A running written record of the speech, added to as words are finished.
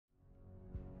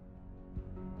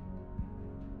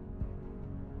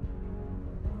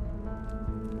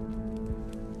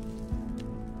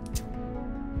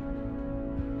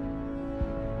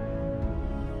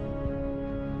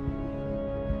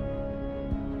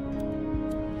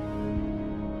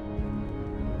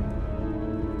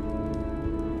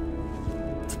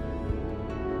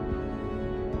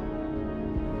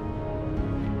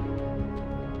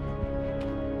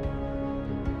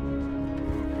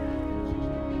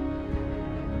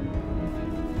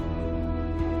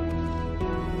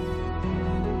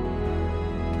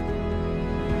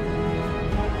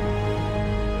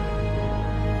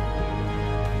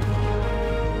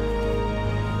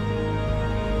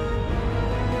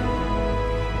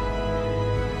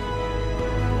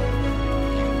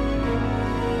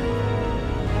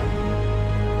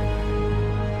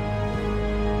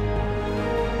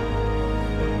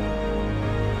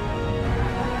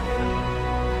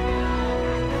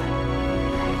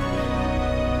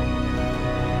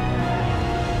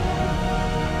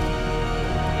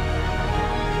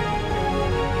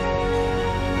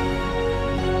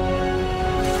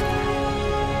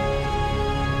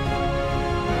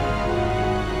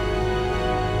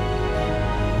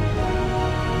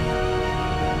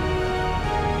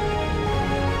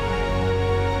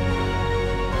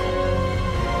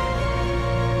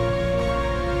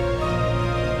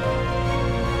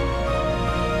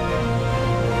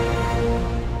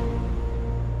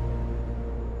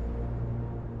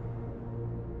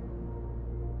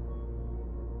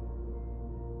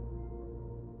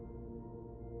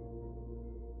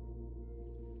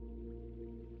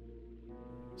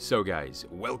So guys,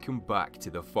 welcome back to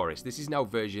the forest. This is now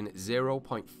version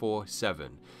 0.47.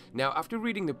 Now after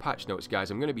reading the patch notes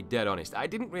guys, I'm going to be dead honest, I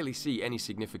didn't really see any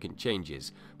significant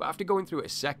changes, but after going through it a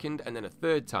second and then a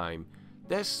third time,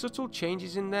 there's subtle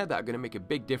changes in there that are going to make a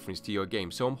big difference to your game.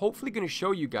 So I'm hopefully going to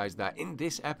show you guys that in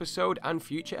this episode and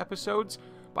future episodes,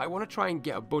 but I want to try and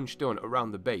get a bunch done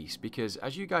around the base because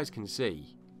as you guys can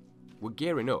see, we're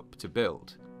gearing up to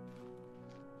build.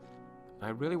 I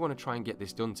really want to try and get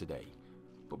this done today.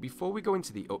 But before we go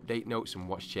into the update notes and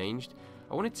what's changed,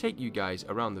 I want to take you guys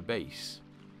around the base.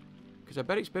 Because I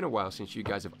bet it's been a while since you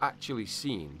guys have actually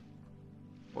seen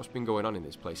what's been going on in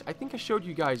this place. I think I showed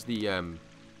you guys the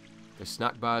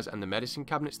snack bars and the medicine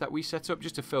cabinets that we set up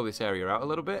just to fill this area out a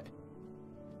little bit.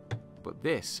 But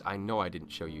this, I know I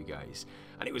didn't show you guys.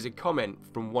 And it was a comment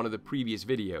from one of the previous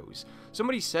videos.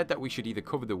 Somebody said that we should either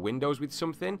cover the windows with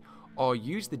something or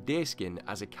use the deerskin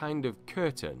as a kind of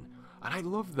curtain. And I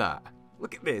love that.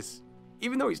 Look at this.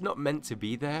 Even though it's not meant to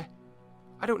be there,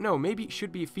 I don't know, maybe it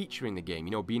should be a feature in the game,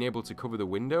 you know, being able to cover the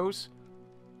windows.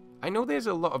 I know there's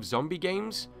a lot of zombie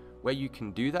games where you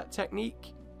can do that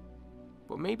technique,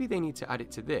 but maybe they need to add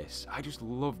it to this. I just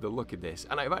love the look of this,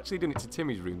 and I've actually done it to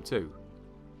Timmy's room too.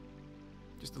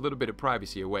 Just a little bit of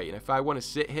privacy away, and if I want to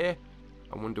sit here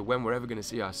and wonder when we're ever going to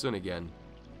see our son again,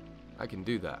 I can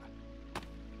do that.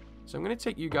 So I'm going to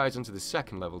take you guys onto the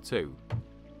second level too.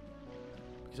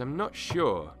 Because I'm not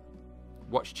sure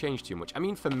what's changed too much. I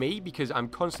mean, for me, because I'm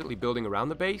constantly building around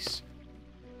the base,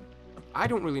 I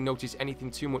don't really notice anything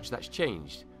too much that's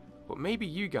changed. But maybe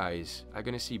you guys are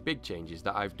going to see big changes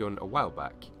that I've done a while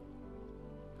back.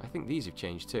 I think these have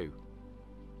changed too.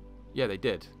 Yeah, they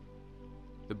did.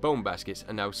 The bone baskets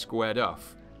are now squared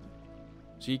off.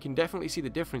 So you can definitely see the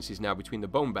differences now between the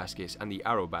bone baskets and the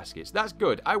arrow baskets. That's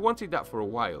good. I wanted that for a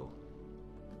while.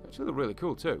 They actually look really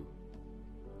cool too.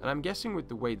 And I'm guessing with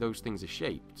the way those things are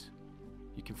shaped,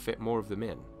 you can fit more of them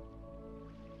in.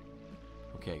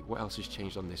 Okay, what else has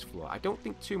changed on this floor? I don't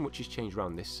think too much has changed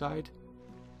around this side.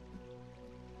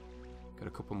 Got a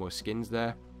couple more skins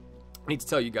there. I need to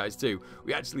tell you guys too,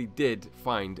 we actually did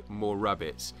find more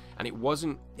rabbits. And it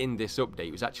wasn't in this update,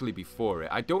 it was actually before it.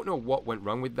 I don't know what went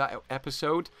wrong with that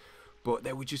episode, but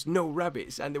there were just no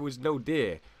rabbits and there was no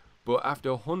deer. But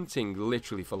after hunting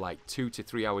literally for like 2 to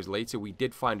 3 hours later, we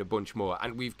did find a bunch more.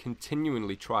 And we've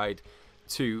continually tried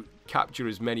to capture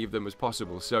as many of them as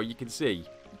possible. So you can see,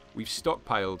 we've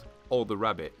stockpiled all the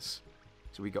rabbits.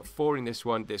 So we got 4 in this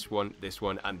one, this one, this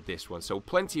one, and this one. So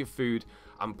plenty of food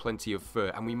and plenty of fur.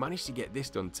 And we managed to get this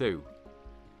done too.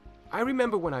 I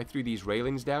remember when I threw these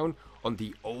railings down on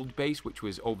the old base, which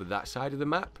was over that side of the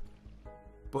map.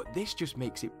 But this just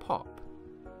makes it pop.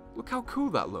 Look how cool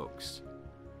that looks.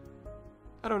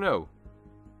 I don't know.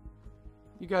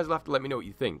 You guys will have to let me know what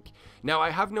you think. Now,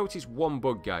 I have noticed one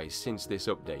bug, guys, since this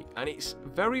update. And it's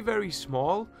very, very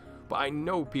small. But I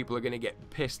know people are going to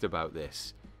get pissed about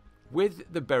this.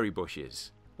 With the berry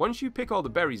bushes. Once you pick all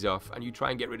the berries off and you try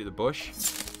and get rid of the bush,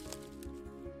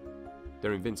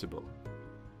 they're invincible.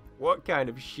 What kind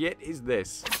of shit is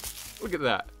this? Look at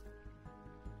that.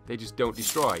 They just don't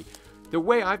destroy. The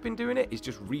way I've been doing it is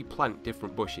just replant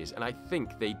different bushes, and I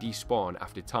think they despawn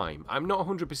after time. I'm not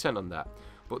 100% on that,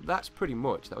 but that's pretty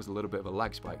much, that was a little bit of a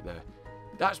lag spike there.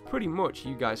 That's pretty much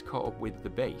you guys caught up with the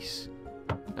base.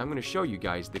 Now I'm going to show you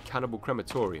guys the cannibal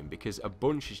crematorium because a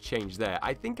bunch has changed there.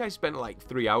 I think I spent like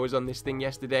 3 hours on this thing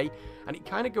yesterday, and it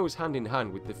kind of goes hand in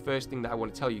hand with the first thing that I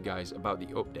want to tell you guys about the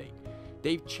update.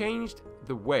 They've changed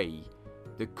the way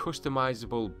the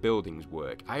customizable buildings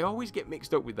work. I always get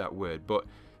mixed up with that word, but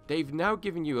they've now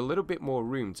given you a little bit more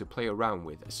room to play around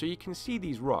with, so you can see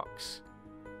these rocks.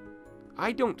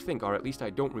 I don't think, or at least I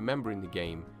don't remember in the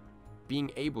game,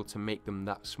 being able to make them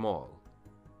that small.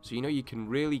 So you know you can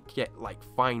really get like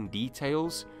fine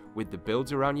details with the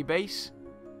builds around your base.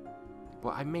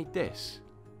 But I made this.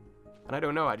 And I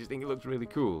don't know, I just think it looks really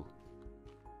cool.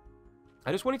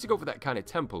 I just wanted to go for that kind of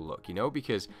temple look, you know,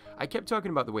 because I kept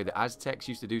talking about the way the Aztecs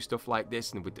used to do stuff like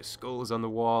this and with the skulls on the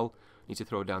wall. Need to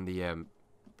throw down the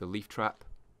leaf trap.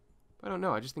 I don't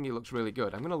know, I just think it looks really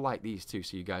good. I'm going to light these too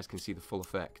so you guys can see the full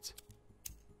effect.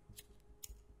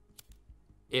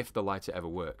 If the lighter ever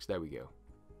works. There we go.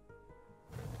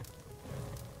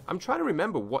 I'm trying to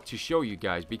remember what to show you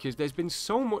guys because there's been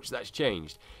so much that's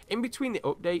changed. In between the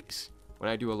updates, when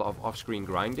I do a lot of off-screen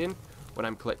grinding, when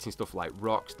I'm collecting stuff like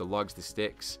rocks, the logs, the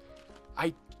sticks,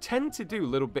 I tend to do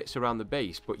little bits around the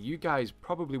base, but you guys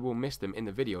probably will miss them in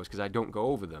the videos because I don't go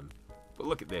over them. But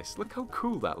look at this. Look how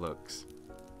cool that looks.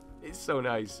 It's so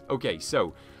nice. Okay,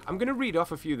 so I'm going to read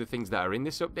off a few of the things that are in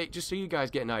this update just so you guys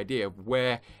get an idea of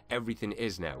where everything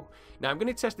is now. Now, I'm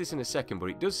going to test this in a second, but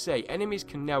it does say enemies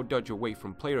can now dodge away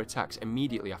from player attacks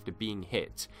immediately after being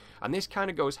hit. And this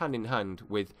kind of goes hand in hand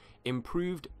with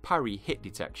improved parry hit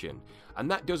detection. And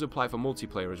that does apply for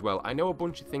multiplayer as well. I know a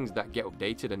bunch of things that get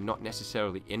updated are not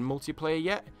necessarily in multiplayer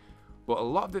yet, but a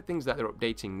lot of the things that they're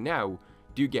updating now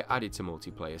do get added to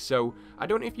multiplayer. So I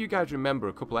don't know if you guys remember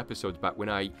a couple episodes back when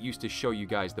I used to show you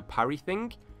guys the parry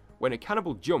thing. When a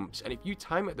cannibal jumps, and if you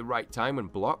time it at the right time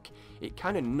and block, it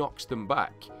kind of knocks them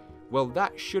back. Well,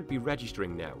 that should be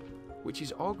registering now, which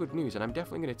is all good news, and I'm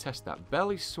definitely going to test that.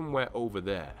 Belle is somewhere over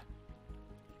there.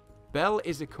 Belle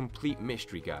is a complete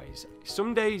mystery, guys.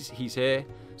 Some days he's here,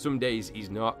 some days he's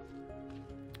not.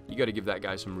 You got to give that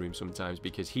guy some room sometimes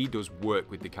because he does work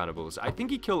with the cannibals. I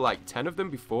think he killed like 10 of them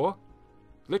before.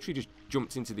 Literally just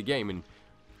jumped into the game and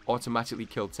automatically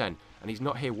killed 10. And he's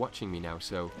not here watching me now,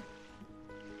 so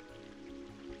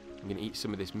I'm going to eat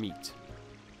some of this meat.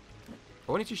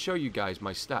 I wanted to show you guys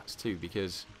my stats too,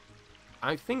 because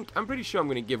I'm pretty sure I'm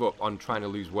going to give up on trying to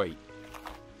lose weight.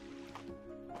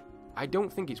 I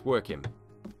don't think it's working.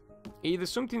 Either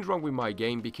something's wrong with my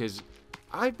game, because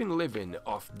I've been living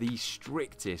off the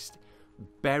strictest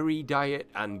berry diet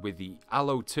and with the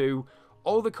aloe too.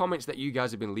 All the comments that you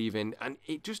guys have been leaving, and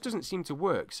it just doesn't seem to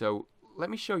work. So let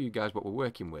me show you guys what we're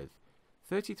working with.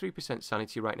 33%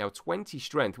 sanity right now, 20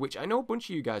 strength, which I know a bunch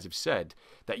of you guys have said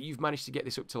that you've managed to get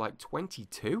this up to like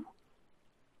 22.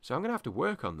 So I'm going to have to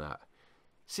work on that.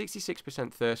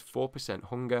 66% thirst, 4%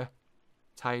 hunger,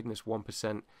 tiredness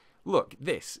 1%. Look,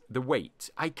 the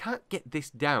weight, I can't get this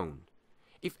down.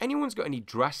 If anyone's got any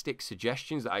drastic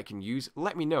suggestions that I can use,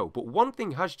 let me know. But one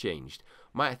thing has changed.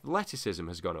 My athleticism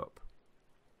has gone up.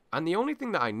 And the only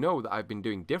thing that I know that I've been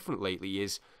doing different lately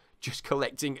is just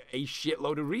collecting a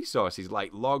shitload of resources like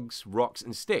logs, rocks,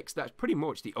 and sticks. That's pretty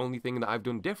much the only thing that I've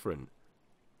done different.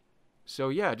 So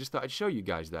yeah, I just thought I'd show you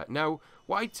guys that. Now,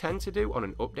 what I tend to do on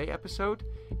an update episode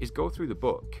is go through the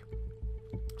book.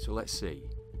 So let's see.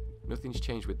 Nothing's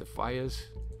changed with the fires.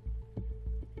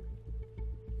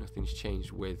 Nothing's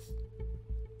changed with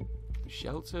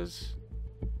shelters.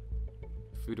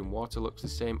 Food and water looks the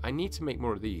same. I need to make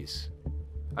more of these.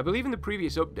 I believe in the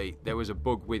previous update there was a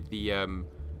bug with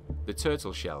the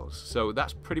turtle shells, so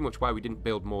that's pretty much why we didn't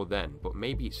build more then, but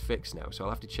maybe it's fixed now, so I'll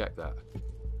have to check that.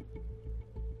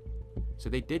 So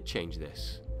they did change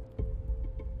this.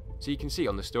 So you can see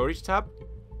on the storage tab,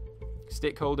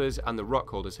 stick holders and the rock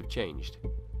holders have changed.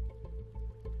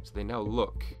 So they now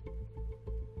look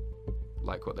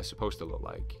like what they're supposed to look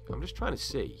like. I'm just trying to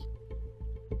see.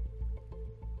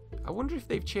 I wonder if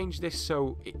they've changed this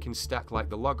so it can stack like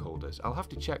the log holders. I'll have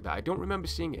to check that. I don't remember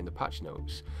seeing it in the patch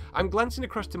notes. I'm glancing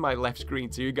across to my left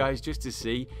screen too, guys, just to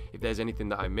see if there's anything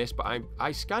that I missed, but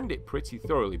I scanned it pretty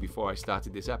thoroughly before I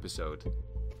started this episode.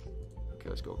 Okay,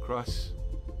 let's go across.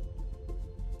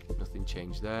 Nothing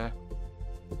changed there.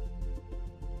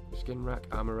 Skin rack,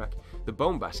 armor rack. The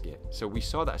bone basket. So we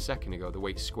saw that a second ago, the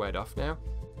way it's squared off now.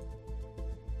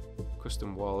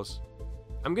 Custom walls.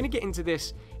 I'm going to get into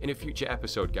this in a future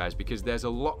episode, guys, because there's a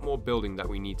lot more building that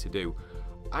we need to do.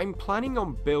 I'm planning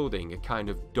on building a kind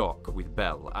of dock with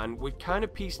Belle, and we're kind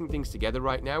of piecing things together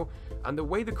right now, and the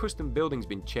way the custom building's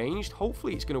been changed,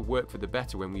 hopefully it's going to work for the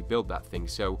better when we build that thing.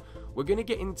 So we're going to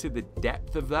get into the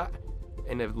depth of that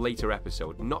in a later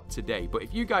episode, not today. But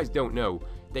if you guys don't know,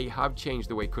 they have changed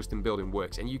the way custom building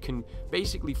works, and you can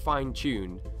basically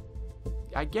fine-tune,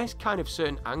 I guess, kind of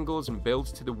certain angles and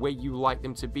builds to the way you like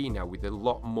them to be now with a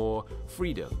lot more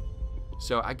freedom.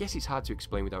 So I guess it's hard to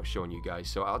explain without showing you guys,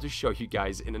 so I'll just show you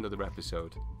guys in another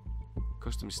episode.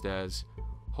 Custom stairs,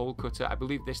 hole cutter. I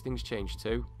believe this thing's changed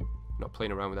too. Not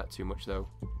playing around with that too much though.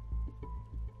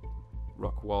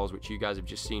 Rock walls, which you guys have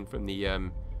just seen from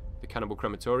the cannibal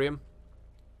crematorium.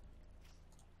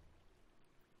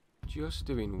 Just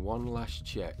doing one last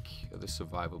check of the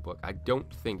survival book. I don't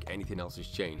think anything else has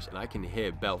changed, and I can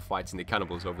hear Belle fighting the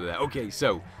cannibals over there. Okay,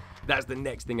 so that's the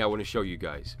next thing I want to show you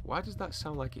guys. Why does that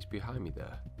sound like it's behind me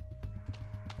there?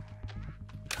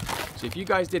 So if you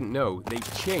guys didn't know, they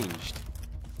changed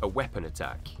a weapon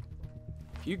attack.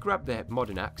 If you grab the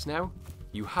modern axe now,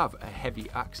 you have a heavy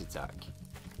axe attack.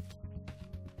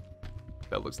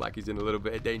 That looks like he's in a little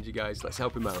bit of danger, guys. Let's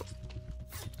help him out.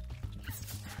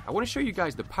 I want to show you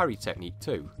guys the parry technique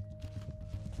too.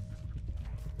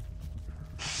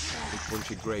 Big bunch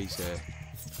of greys here.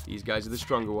 These guys are the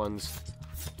stronger ones.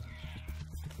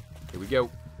 Here we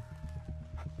go.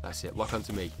 That's it. Lock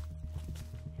onto me.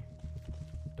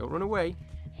 Don't run away.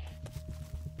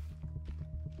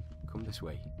 Come this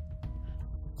way.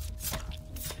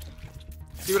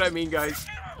 See what I mean, guys?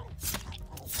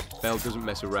 Belle doesn't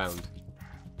mess around.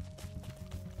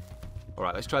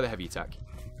 Alright, let's try the heavy attack.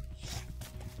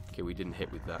 Okay, we didn't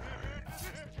hit with that.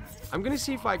 I'm going to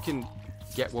see if I can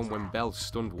get one when Belle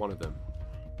stunned one of them.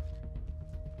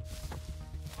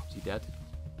 Is he dead?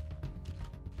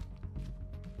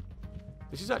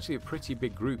 This is actually a pretty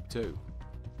big group too.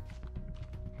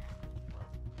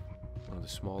 One of the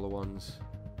smaller ones.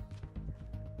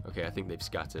 Okay, I think they've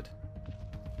scattered.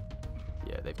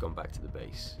 Yeah, they've gone back to the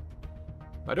base.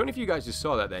 But I don't know if you guys just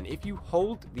saw that then. If you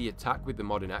hold the attack with the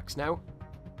modern axe now,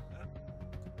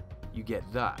 you get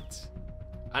that.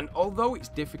 And although it's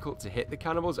difficult to hit the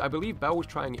cannibals, I believe Belle was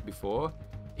trying it before,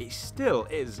 it still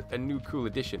is a new cool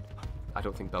addition. I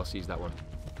don't think Belle sees that one.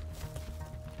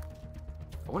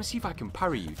 I want to see if I can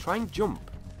parry you. Try and jump.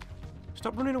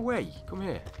 Stop running away. Come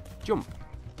here. Jump.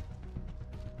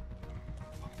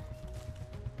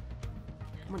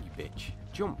 Come on, you bitch.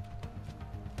 Jump.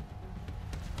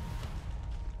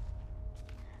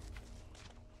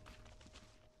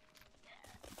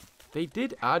 They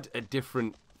did add a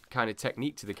different kind of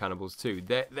technique to the cannibals too.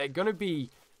 They're going to be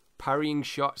parrying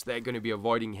shots. They're going to be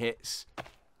avoiding hits.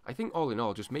 I think all in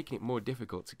all, just making it more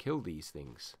difficult to kill these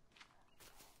things.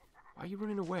 Why are you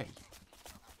running away?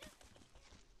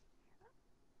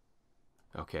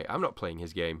 Okay, I'm not playing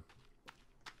his game.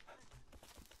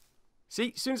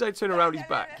 See, as soon as I turn around, he's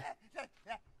back.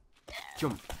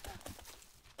 Jump.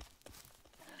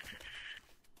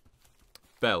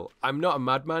 Belle, I'm not a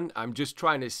madman. I'm just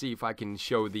trying to see if I can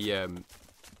show the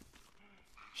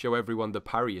show everyone the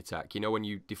parry attack. You know, when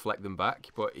you deflect them back.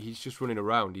 But he's just running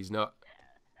around. He's not.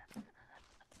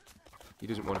 He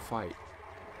doesn't want to fight.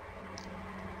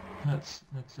 That's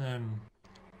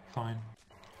fine.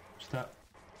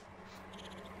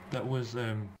 That was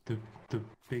the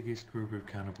biggest group of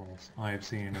cannibals I have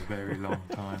seen in a very long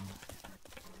time.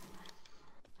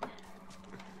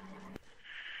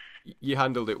 You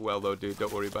handled it well though, dude.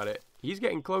 Don't worry about it. He's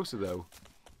getting closer though.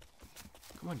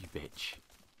 Come on, you bitch.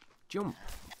 Jump.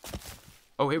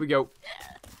 Oh, here we go.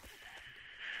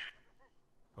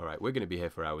 Alright, we're going to be here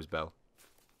for hours, Belle.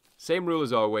 Same rule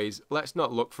as always. Let's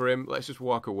not look for him. Let's just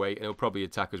walk away and he'll probably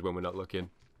attack us when we're not looking.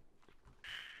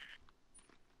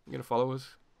 You going to follow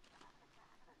us?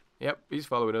 Yep, he's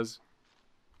following us.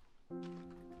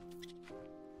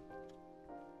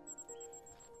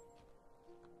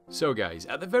 So guys,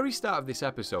 at the very start of this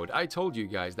episode, I told you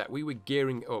guys that we were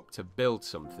gearing up to build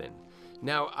something.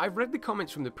 Now, I've read the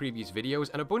comments from the previous videos,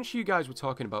 and a bunch of you guys were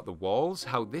talking about the walls,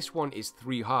 how this one is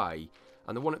 3 high,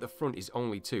 and the one at the front is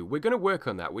only 2. We're going to work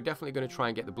on that. We're definitely going to try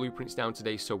and get the blueprints down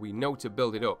today so we know to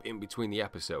build it up in between the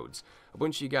episodes. A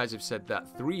bunch of you guys have said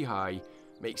that 3 high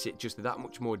makes it just that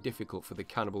much more difficult for the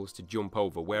cannibals to jump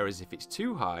over, whereas if it's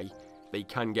 2 high, they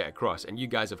can get across, and you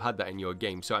guys have had that in your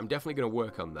game, so I'm definitely going to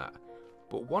work on that.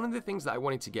 But one of the things that I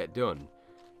wanted to get done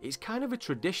is kind of a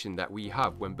tradition that we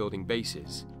have when building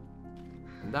bases.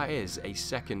 And that is a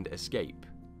second escape.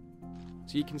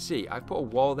 So you can see, I've put a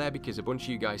wall there because a bunch of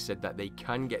you guys said that they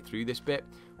can get through this bit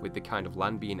with the kind of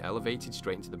land being elevated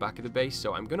straight into the back of the base.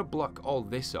 So I'm going to block all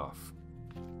this off.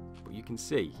 But you can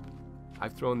see,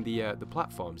 I've thrown the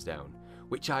platforms down,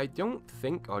 which I don't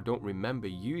think or don't remember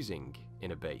using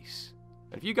in a base.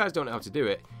 And if you guys don't know how to do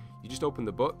it, you just open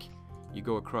the book. You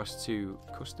go across to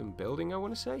custom building, I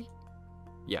want to say.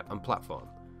 Yeah, and platform.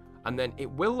 And then it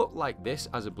will look like this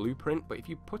as a blueprint, but if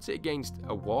you put it against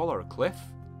a wall or a cliff,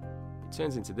 it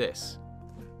turns into this.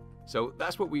 So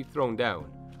that's what we've thrown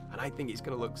down, and I think it's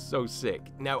going to look so sick.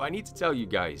 Now, I need to tell you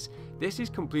guys, this is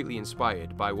completely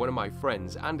inspired by one of my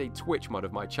friends and a Twitch mod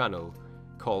of my channel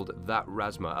called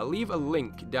ThatRasmur. I'll leave a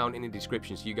link down in the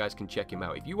description so you guys can check him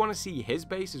out. If you want to see his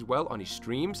base as well on his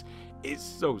streams, it's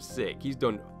so sick. He's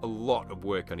done a lot of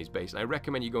work on his base, and I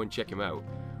recommend you go and check him out.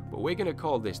 But we're going to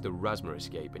call this the Rasmur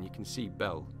escape, and you can see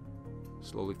Belle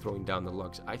slowly throwing down the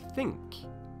logs. I think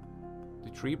the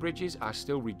tree bridges are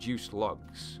still reduced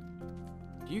logs.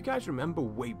 Do you guys remember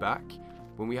way back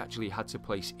when we actually had to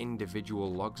place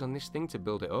individual logs on this thing to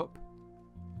build it up?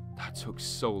 That took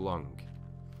so long.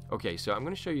 Okay, so I'm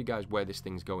going to show you guys where this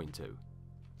thing's going to.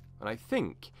 And I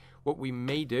think what we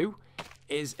may do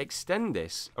is extend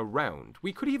this around.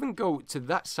 We could even go to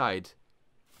that side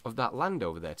of that land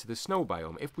over there, to the snow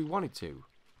biome, if we wanted to.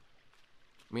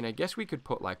 I mean, I guess we could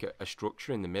put like a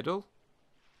structure in the middle.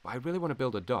 But I really want to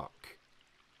build a dock.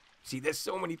 See, there's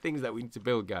so many things that we need to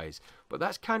build, guys. But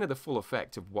that's kind of the full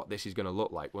effect of what this is going to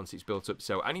look like once it's built up.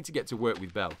 So I need to get to work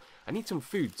with Belle. I need some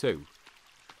food too.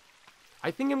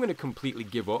 I think I'm going to completely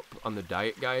give up on the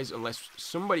diet, guys, unless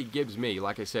somebody gives me,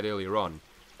 like I said earlier on,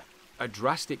 a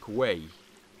drastic way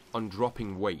on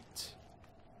dropping weight.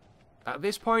 At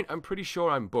this point, I'm pretty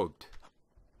sure I'm bugged.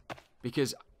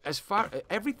 Because as far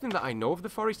everything that I know of the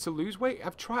forest to lose weight,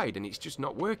 I've tried and it's just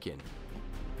not working.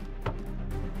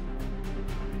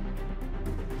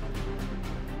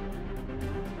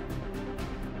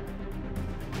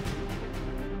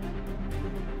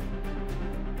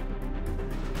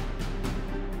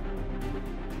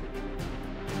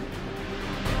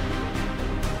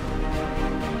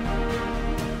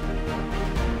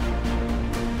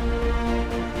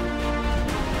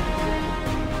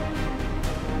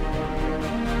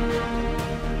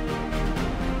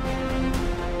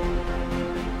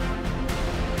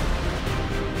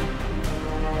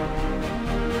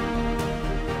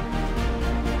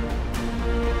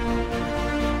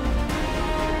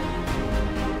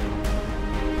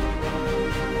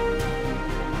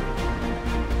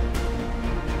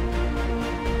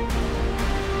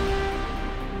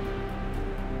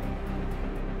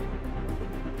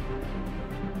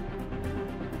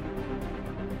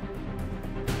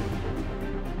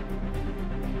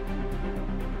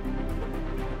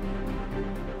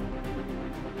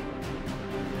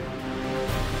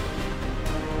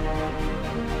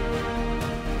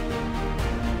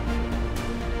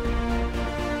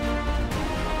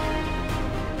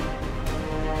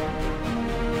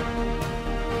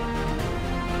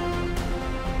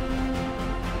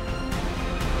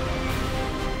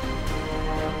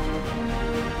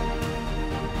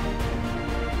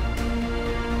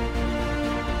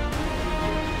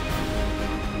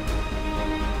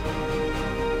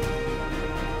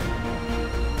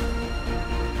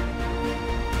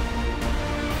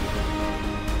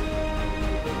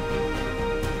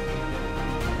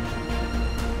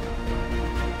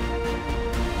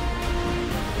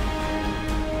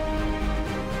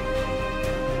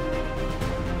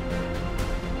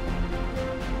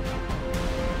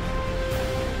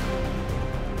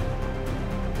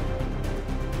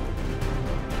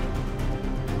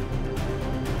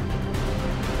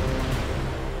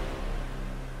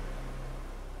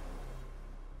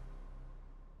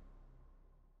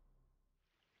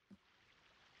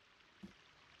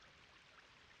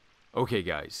 Okay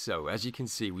guys, so as you can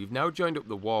see, we've now joined up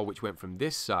the wall which went from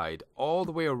this side all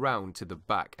the way around to the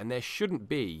back, and there shouldn't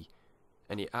be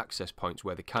any access points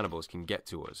where the cannibals can get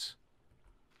to us.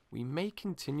 We may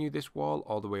continue this wall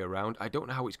all the way around. I don't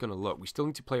know how it's going to look. We still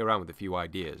need to play around with a few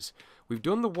ideas. We've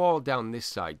done the wall down this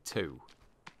side too.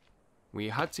 We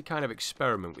had to kind of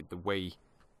experiment with the way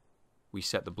we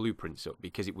set the blueprints up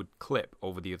because it would clip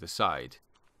over the other side.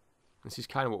 This is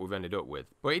kind of what we've ended up with.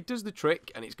 But it does the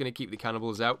trick, and it's going to keep the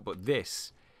cannibals out. But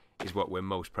this is what we're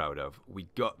most proud of. We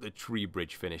got the tree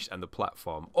bridge finished and the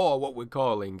platform, or what we're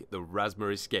calling the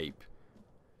ThatRasmur escape.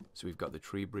 So we've got the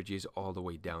tree bridges all the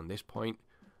way down this point.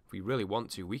 If we really want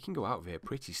to, we can go out of here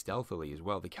pretty stealthily as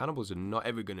well. The cannibals are not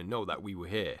ever going to know that we were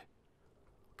here.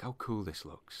 Look how cool this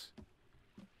looks.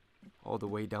 All the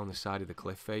way down the side of the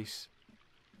cliff face.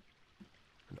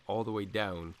 And all the way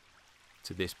down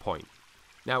to this point.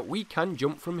 Now, we can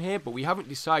jump from here, but we haven't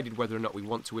decided whether or not we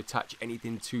want to attach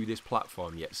anything to this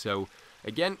platform yet. So,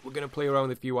 again, we're going to play around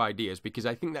with a few ideas, because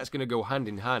I think that's going to go hand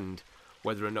in hand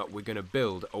whether or not we're going to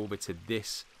build over to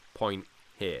this point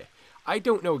here. I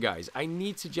don't know, guys. I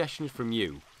need suggestions from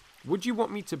you. Would you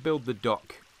want me to build the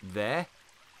dock there,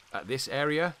 at this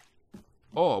area?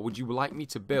 Or would you like me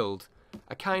to build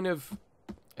a kind of,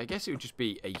 I guess it would just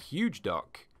be a huge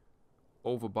dock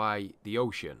over by the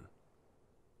ocean?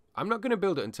 I'm not going to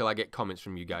build it until I get comments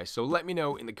from you guys, so let me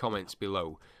know in the comments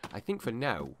below. I think for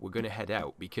now, we're going to head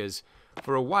out, because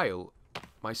for a while,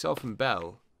 myself and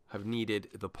Belle have needed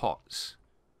the pots.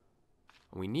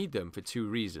 And we need them for two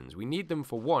reasons. We need them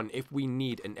for one, if we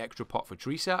need an extra pot for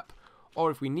tree sap, or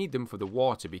if we need them for the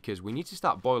water, because we need to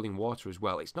start boiling water as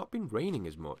well. It's not been raining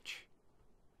as much.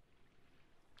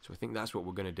 So I think that's what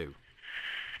we're going to do.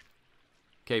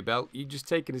 Okay, Belle, you just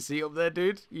taking a seat up there,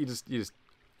 dude? You just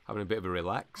having a bit of a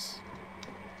relax?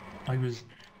 I was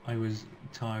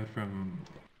tired from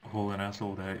hauling ass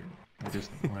all day. I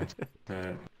just wanted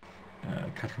to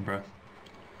catch my breath.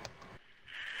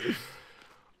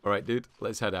 Alright, dude,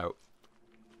 let's head out.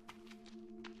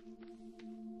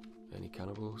 Any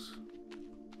cannibals?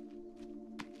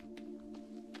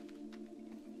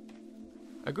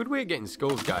 A good way of getting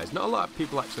skulls, guys. Not a lot of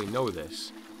people actually know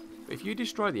this. But if you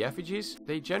destroy the effigies,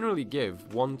 they generally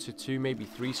give 1 to 2, maybe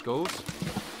 3 skulls.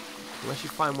 Unless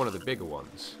you find one of the bigger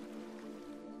ones.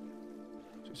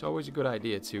 So it's always a good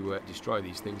idea to destroy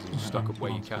these things and stock up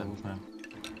where you can.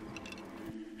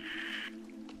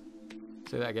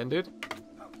 Say that again, dude?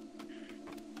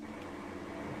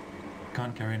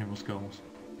 Can't carry any more skulls.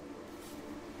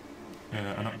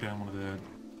 I knocked down one of the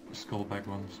skull bag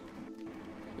ones.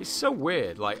 It's so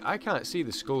weird. Like, I can't see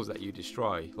the skulls that you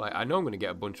destroy. Like, I know I'm going to get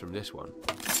a bunch from this one.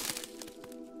 I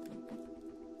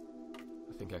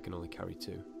think I can only carry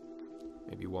 2.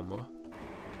 Maybe one more.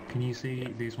 Can you see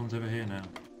these ones over here now?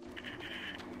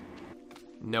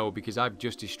 No, because I've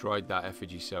just destroyed that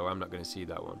effigy, so I'm not going to see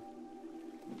that one.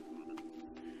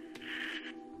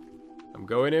 I'm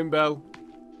going in, Belle.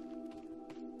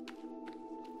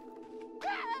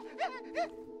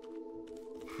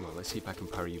 Come on, let's see if I can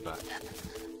parry you back.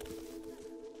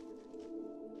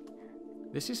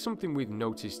 This is something we've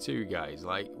noticed too, guys.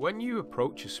 Like, when you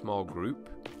approach a small group,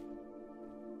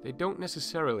 they don't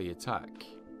necessarily attack.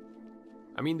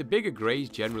 I mean, the bigger greys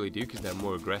generally do because they're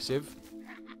more aggressive.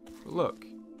 But look.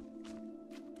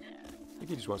 I think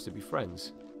he just wants to be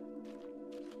friends.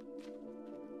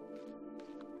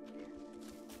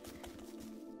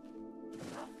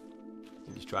 I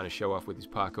think he's trying to show off with his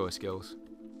parkour skills.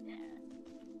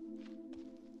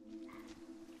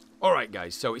 Alright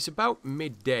guys, so it's about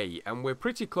midday and we're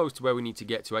pretty close to where we need to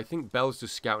get to. I think Belle's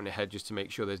just scouting ahead just to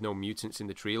make sure there's no mutants in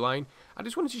the tree line. I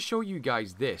just wanted to show you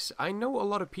guys this. I know a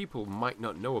lot of people might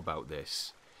not know about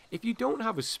this. If you don't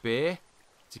have a spear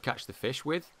to catch the fish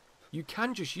with, you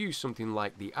can just use something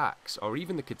like the axe or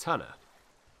even the katana.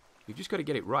 You've just got to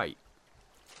get it right.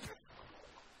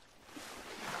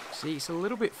 See, it's a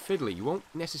little bit fiddly. You won't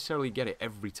necessarily get it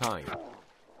every time. But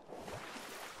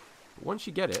once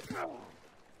you get it,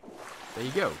 there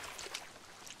you go.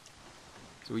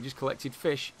 So we just collected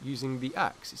fish using the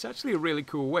axe. It's actually a really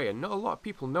cool way, and not a lot of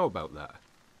people know about that.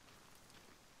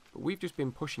 But we've just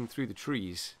been pushing through the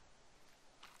trees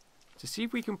to see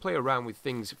if we can play around with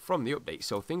things from the update.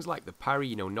 So things like the parry,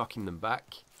 you know, knocking them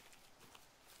back.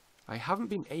 I haven't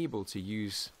been able to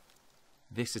use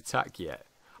this attack yet.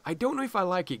 I don't know if I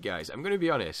like it, guys. I'm going to be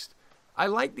honest. I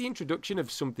like the introduction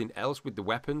of something else with the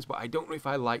weapons, but I don't know if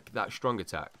I like that strong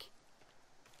attack.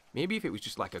 Maybe if it was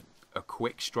just like a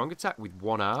quick strong attack with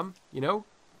one arm, you know?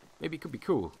 Maybe it could be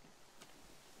cool.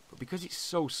 But because it's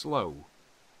so slow,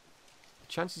 the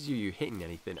chances of you hitting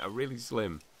anything are really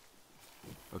slim.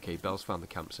 Okay, Belle's found the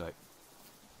campsite.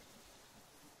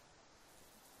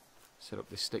 Set up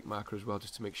this stick marker as well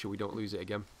just to make sure we don't lose it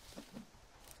again.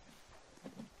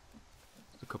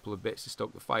 There's a couple of bits to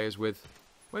stoke the fires with.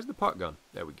 Where's the pot gone?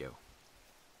 There we go.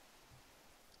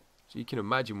 So you can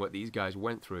imagine what these guys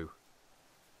went through.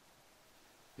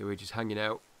 They were just hanging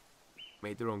out,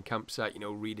 made their own campsite, you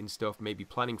know, reading stuff, maybe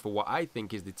planning for what I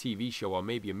think is the TV show or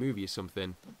maybe a movie or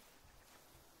something.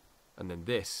 And then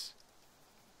this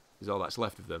is all that's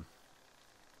left of them.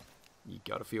 You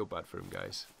gotta feel bad for them,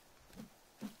 guys.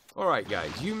 Alright,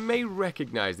 guys, you may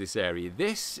recognize this area.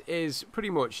 This is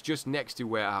pretty much just next to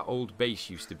where our old base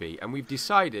used to be, and we've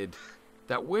decided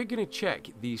that we're gonna check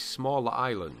these smaller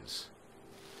islands.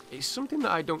 It's something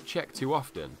that I don't check too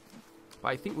often. But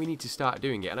I think we need to start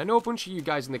doing it. And I know a bunch of you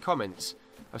guys in the comments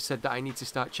have said that I need to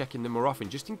start checking them more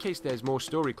often, just in case there's more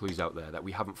story clues out there that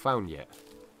we haven't found yet.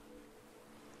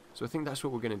 So I think that's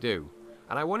what we're going to do.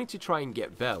 And I wanted to try and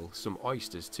get Belle some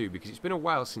oysters too, because it's been a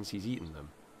while since he's eaten them.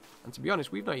 And to be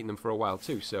honest, we've not eaten them for a while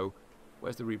too, so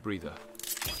where's the rebreather?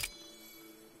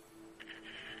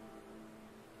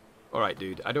 Alright,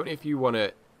 dude, I don't know if you want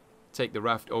to take the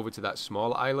raft over to that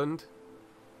small island.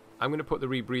 I'm going to put the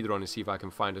rebreather on and see if I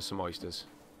can find us some oysters.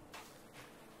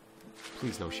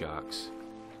 Please no sharks.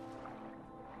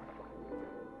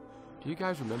 Do you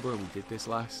guys remember when we did this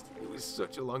last? It was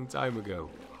such a long time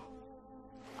ago.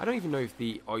 I don't even know if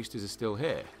the oysters are still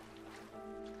here.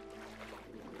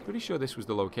 Pretty sure this was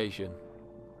the location.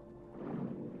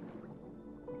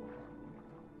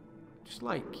 Just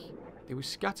like, they were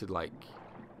scattered like...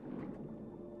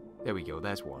 There we go,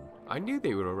 there's one. I knew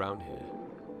they were around here.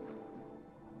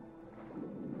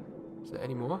 Is there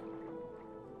any more?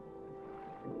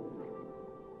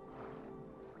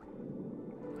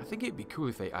 I think it'd be cool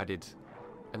if they added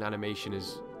an animation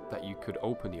as that you could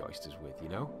open the oysters with, you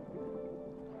know?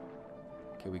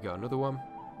 Okay, we got another one.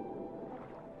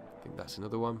 I think that's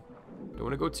another one. Don't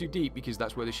want to go too deep because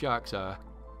that's where the sharks are.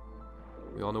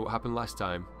 We all know what happened last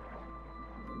time.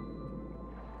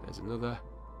 There's another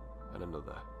and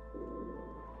another.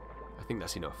 I think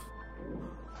that's enough.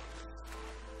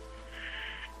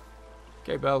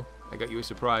 Okay, Belle, I got you a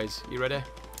surprise. You ready?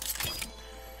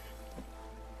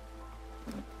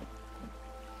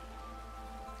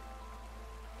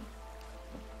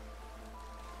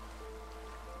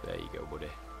 There you go, buddy.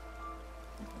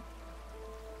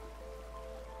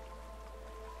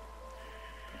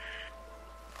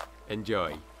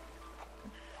 Enjoy.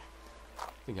 I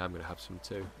think I'm going to have some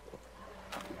too.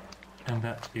 And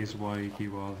that is why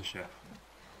you are the chef.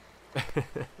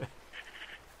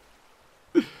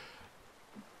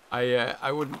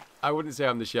 I wouldn't say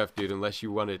I'm the chef, dude, unless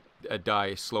you want to die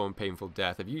a slow and painful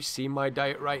death. Have you seen my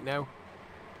diet right now?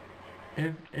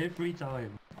 Every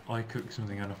time I cook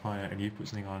something on a fire and you put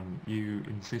something on, you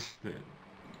insist that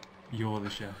you're the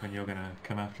chef and you're gonna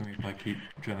come after me if I keep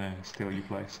trying to steal your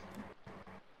place.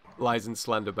 Lies and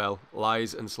slander, Belle.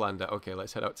 Lies and slander. Okay,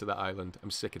 let's head out to that island.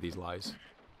 I'm sick of these lies.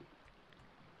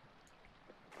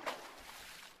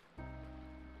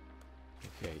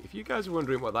 Okay, if you guys are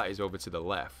wondering what that is over to the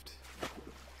left,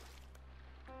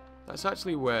 that's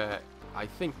actually where I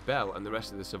think Belle and the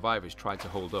rest of the survivors tried to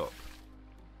hold up.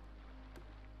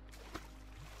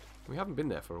 We haven't been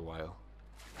there for a while.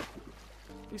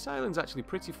 This island's actually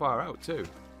pretty far out too.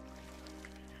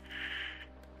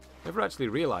 Never actually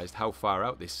realised how far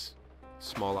out this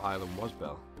smaller island was,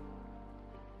 Belle.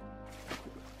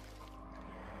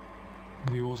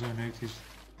 We also noticed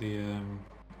the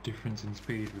difference in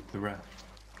speed with the raft.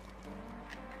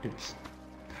 It's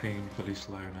painfully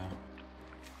slow now.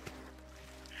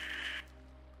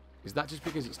 Is that just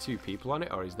because it's 2 people on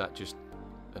it, or is that just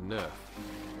a nerf?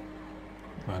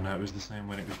 Well, no, it was the same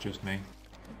when it was just me.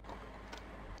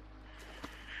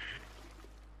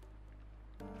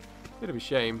 Bit of a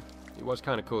shame. It was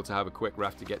kind of cool to have a quick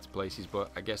raft to get to places,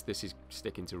 but I guess this is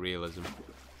sticking to realism. Look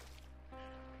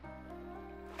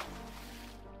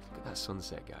at that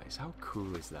sunset, guys. How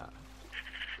cool is that?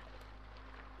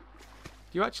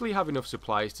 Do you actually have enough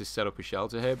supplies to set up a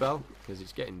shelter here, Belle? Because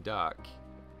it's getting dark.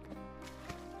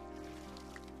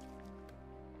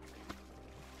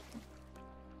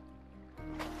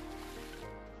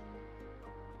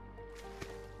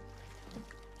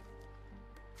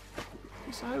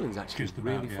 This island's actually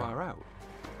really far out.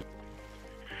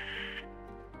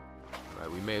 Right,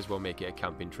 we may as well make it a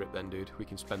camping trip then, dude. We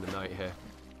can spend the night here.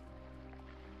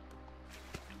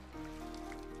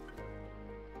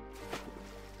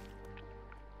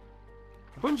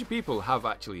 A bunch of people have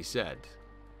actually said,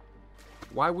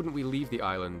 why wouldn't we leave the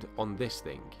island on this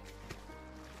thing?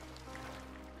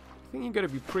 I think you've got to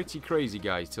be pretty crazy,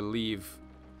 guys, to leave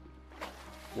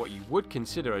what you would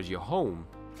consider as your home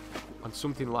on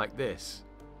something like this.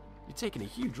 You're taking a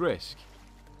huge risk.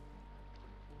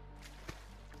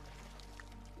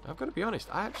 I've got to be honest,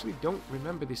 I actually don't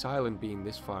remember this island being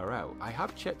this far out. I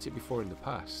have checked it before in the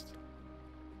past.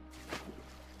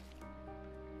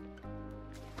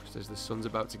 Just as the sun's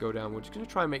about to go down, we're just going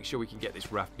to try and make sure we can get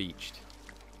this raft beached.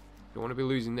 Don't want to be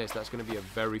losing this. That's going to be a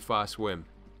very far swim.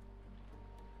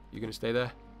 You going to stay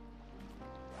there?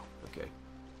 Okay.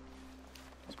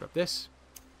 Let's grab this.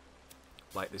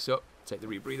 Light this up. Take the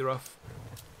rebreather off.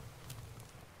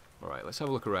 Alright, let's have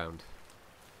a look around.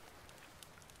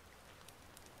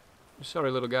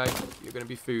 Sorry, little guy. You're going to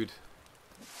be food.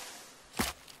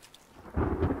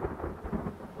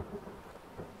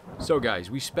 So guys,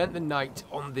 we spent the night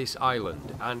on this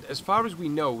island, and as far as we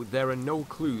know, there are no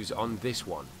clues on this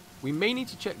one. We may need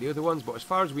to check the other ones, but as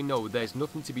far as we know, there's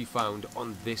nothing to be found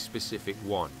on this specific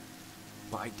one.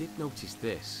 But I did notice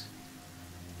this.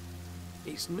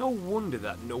 It's no wonder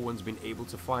that no one's been able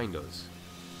to find us.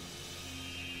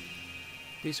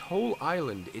 This whole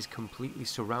island is completely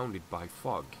surrounded by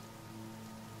fog.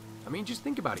 I mean, just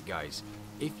think about it, guys.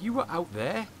 If you were out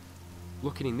there,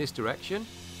 looking in this direction,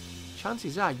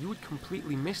 chances are you would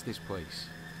completely miss this place.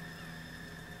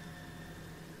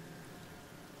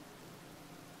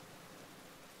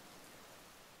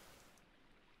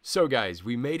 So guys,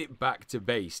 we made it back to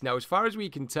base. Now, as far as we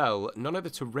can tell, none of the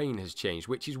terrain has changed,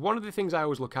 which is one of the things I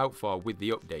always look out for with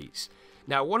the updates.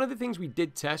 Now, one of the things we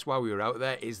did test while we were out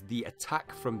there is the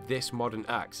attack from this modern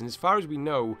axe. And as far as we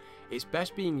know, it's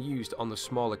best being used on the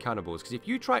smaller cannibals. Because if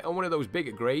you try it on one of those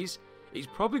bigger greys, it's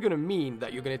probably going to mean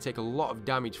that you're going to take a lot of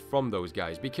damage from those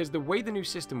guys. Because the way the new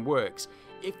system works,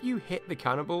 if you hit the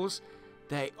cannibals,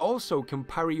 they also can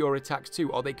parry your attacks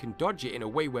too, or they can dodge it in a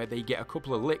way where they get a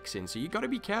couple of licks in. So you got to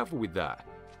be careful with that.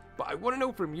 But I want to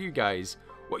know from you guys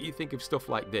what you think of stuff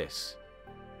like this.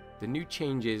 The new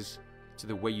changes to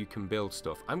the way you can build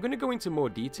stuff. I'm going to go into more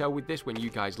detail with this when you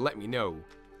guys let me know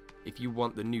if you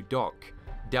want the new dock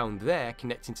down there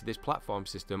connecting to this platform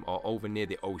system or over near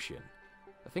the ocean.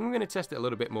 I think I'm going to test it a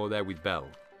little bit more there with Belle.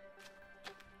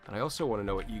 And I also want to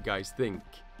know what you guys think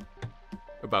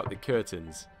about the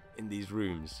curtains in these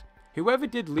rooms. Whoever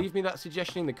did leave me that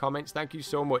suggestion in the comments, thank you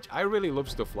so much. I really love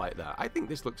stuff like that. I think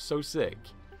this looks so sick.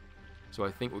 So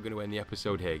I think we're going to end the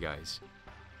episode here, guys.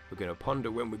 We're going to ponder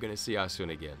when we're going to see our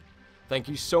son again. Thank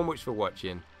you so much for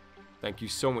watching. Thank you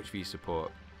so much for your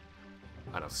support.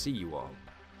 And I'll see you all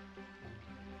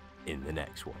in the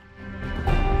next one.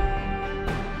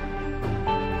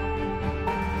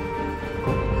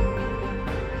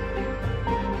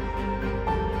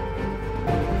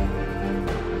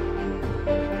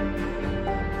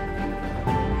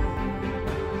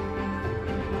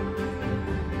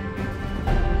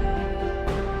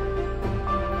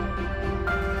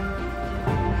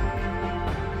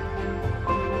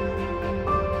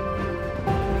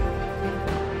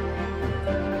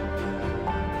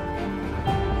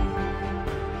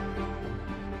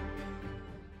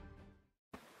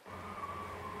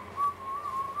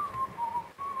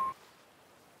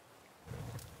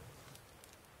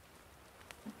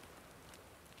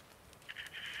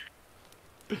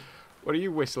 What are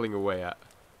you whistling away at?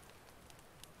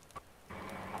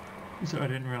 So I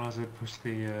didn't realise I pushed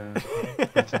the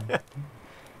button.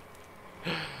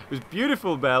 It was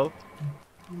beautiful, Belle.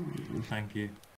 Thank you.